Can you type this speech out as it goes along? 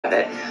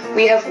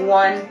We have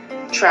one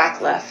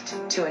track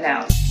left to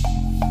announce.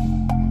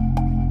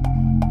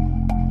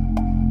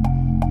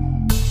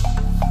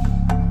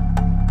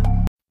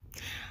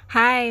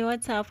 Hi,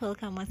 what's up?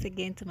 Welcome once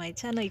again to my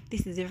channel. If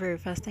this is your very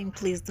first time,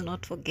 please do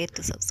not forget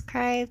to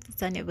subscribe, to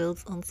turn your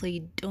bells on so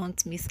you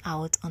don't miss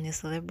out on your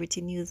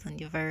celebrity news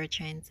and your viral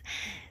trends.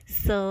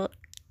 So,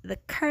 the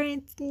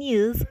current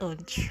news on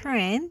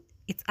trend,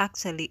 it's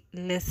actually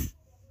less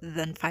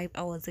than 5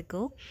 hours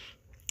ago.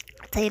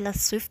 Taylor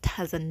Swift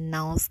has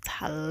announced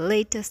her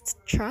latest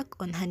track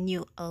on her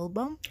new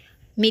album,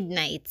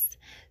 Midnights.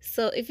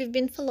 So, if you've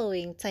been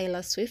following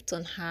Taylor Swift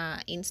on her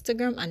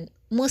Instagram and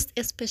most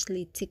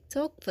especially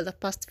TikTok for the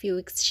past few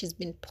weeks, she's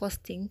been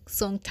posting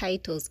song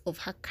titles of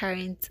her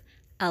current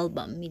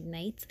album,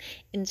 Midnights.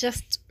 And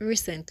just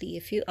recently,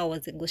 a few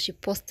hours ago, she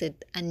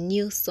posted a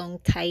new song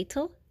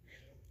title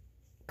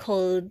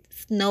called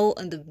Snow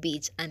on the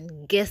Beach.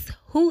 And guess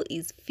who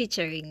is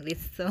featuring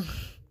this song?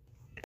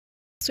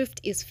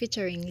 Swift is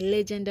featuring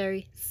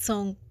legendary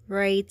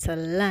songwriter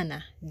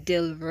Lana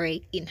Del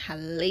Rey in her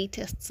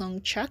latest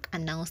song track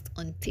announced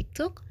on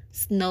TikTok,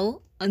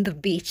 Snow on the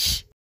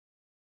Beach.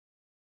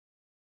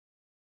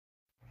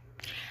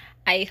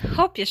 I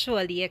hope you're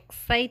surely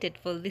excited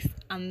for this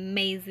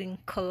amazing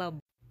collab.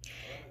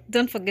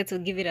 Don't forget to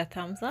give it a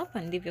thumbs up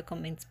and leave your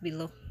comments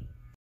below.